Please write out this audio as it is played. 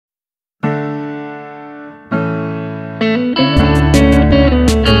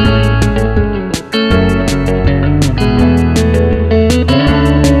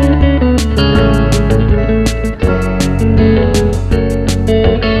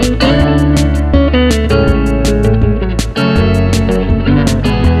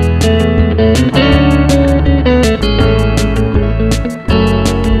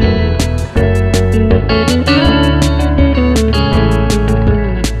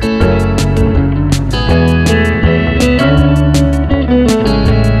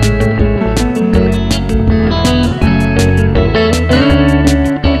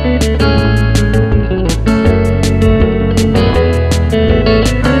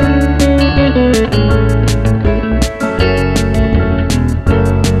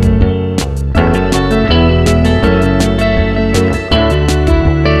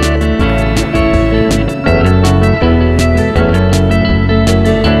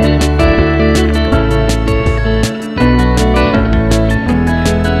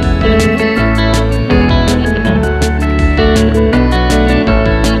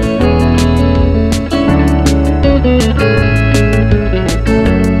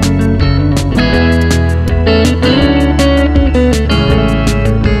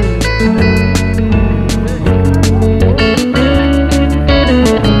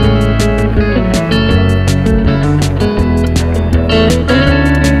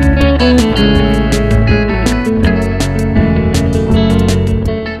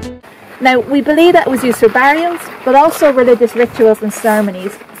Now, we believe that it was used for burials, but also religious rituals and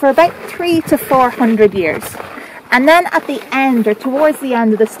ceremonies for about 300 to 400 years. And then at the end, or towards the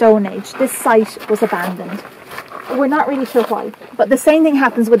end of the Stone Age, this site was abandoned. We're not really sure why, but the same thing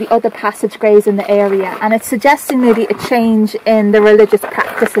happens with the other passage graves in the area, and it's suggesting maybe a change in the religious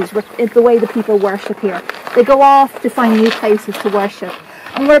practices, the way the people worship here. They go off to find new places to worship,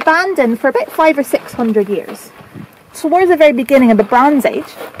 and were abandoned for about 500 or 600 years. Towards the very beginning of the Bronze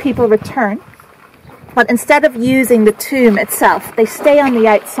Age, people return, but instead of using the tomb itself, they stay on the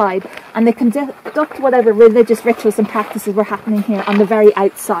outside and they conduct whatever religious rituals and practices were happening here on the very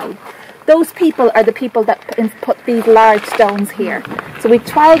outside. Those people are the people that put these large stones here. So we have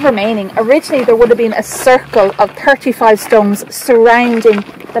 12 remaining. Originally there would have been a circle of 35 stones surrounding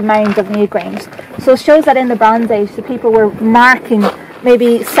the mound of Newgrange. So it shows that in the Bronze Age the people were marking,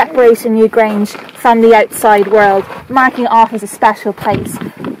 maybe separating Newgrange from the outside world, marking it off as a special place.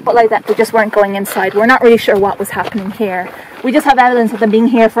 But like that, they just weren't going inside. We're not really sure what was happening here. We just have evidence of them being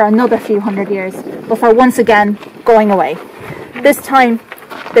here for another few hundred years before once again going away. This time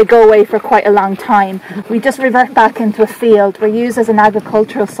they go away for quite a long time. We just revert back into a field. We're used as an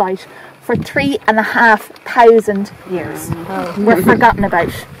agricultural site for 3,500 years. We're forgotten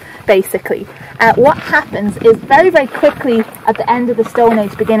about, basically. What happens is very, very quickly at the end of the Stone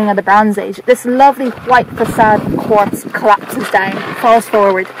Age, beginning of the Bronze Age, this lovely white facade of quartz collapses down, falls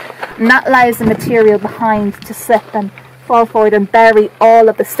forward, and that allows the material behind to slip and fall forward and bury all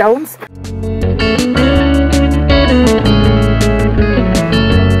of the stones.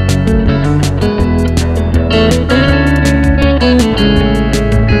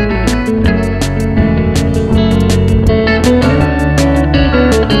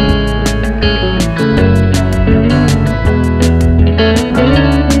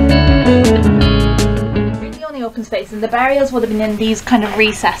 And the burials would have been in these kind of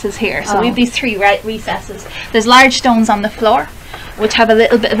recesses here. So we have these three recesses. There's large stones on the floor which have a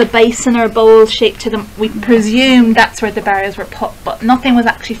little bit of a basin or a bowl shape to them. We presume that's where the burials were put, but nothing was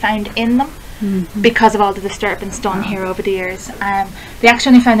actually found in them because of all the disturbance done here over the years. They actually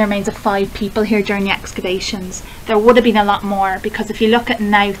only found the remains of 5 people here during the excavations. There would have been a lot more, because if you look at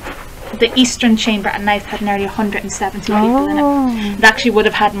Knowth, the eastern chamber at Knowth had nearly 170 people in it. It actually would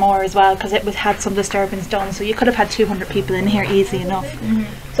have had more as well, because it had some disturbance done, so you could have had 200 people in here easy enough.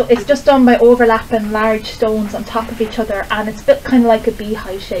 So it's just done by overlapping large stones on top of each other, and it's built kind of like a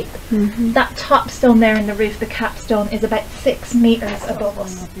beehive shape. That top stone there in the roof, the capstone, is about 6 metres above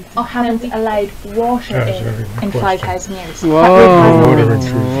us. I haven't allowed water in 5,000 years.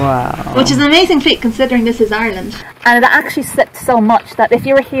 Wow. Which is an amazing feat considering this is Ireland. And it actually slipped so much that if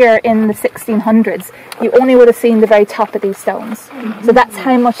you were here in the 1600s, you only would have seen the very top of these stones. So that's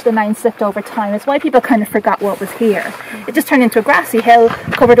how much the mound slipped over time. It's why people kind of forgot what was here. It just turned into a grassy hill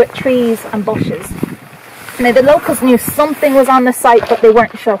covered with trees and bushes. Now the locals knew something was on the site, but they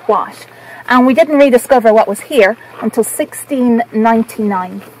weren't sure what. And we didn't rediscover what was here until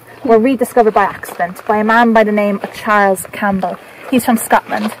 1699. Were rediscovered by accident by a man by the name of Charles Campbell. He's from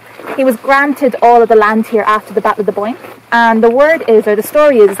Scotland. He was granted all of the land here after the Battle of the Boyne, and the word is, or the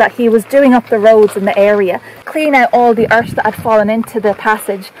story is, that he was doing up the roads in the area, cleaning out all the earth that had fallen into the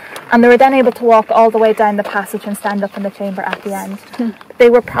passage, and they were then able to walk all the way down the passage and stand up in the chamber at the end. They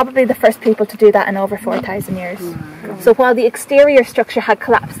were probably the first people to do that in over 4,000 years. So while the exterior structure had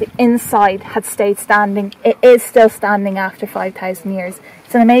collapsed, the inside had stayed standing. It is still standing after 5,000 years.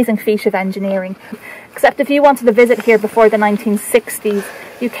 It's an amazing feat of engineering. Except if you wanted to visit here before the 1960s,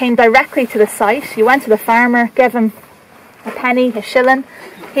 you came directly to the site, you went to the farmer, gave him a penny, a shilling,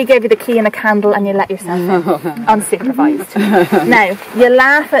 he gave you the key and a candle, and you let yourself in, unsupervised. Now, you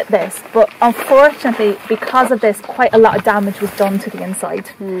laugh at this, but unfortunately, because of this, quite a lot of damage was done to the inside.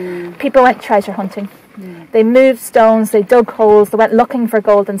 People went treasure hunting. They moved stones, they dug holes, they went looking for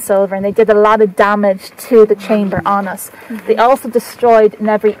gold and silver, and they did a lot of damage to the chamber on us. They also destroyed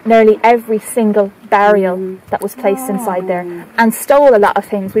nearly every single burial that was placed inside there, and stole a lot of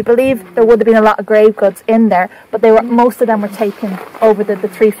things. We believe there would have been a lot of grave goods in there, but most of them were taken over the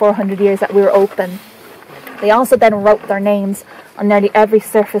 300-400 years that we were open. They also then wrote their names on nearly every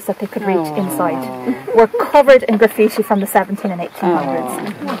surface that they could reach inside. We're covered in graffiti from the 1700s and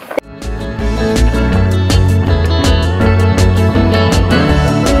 1800s.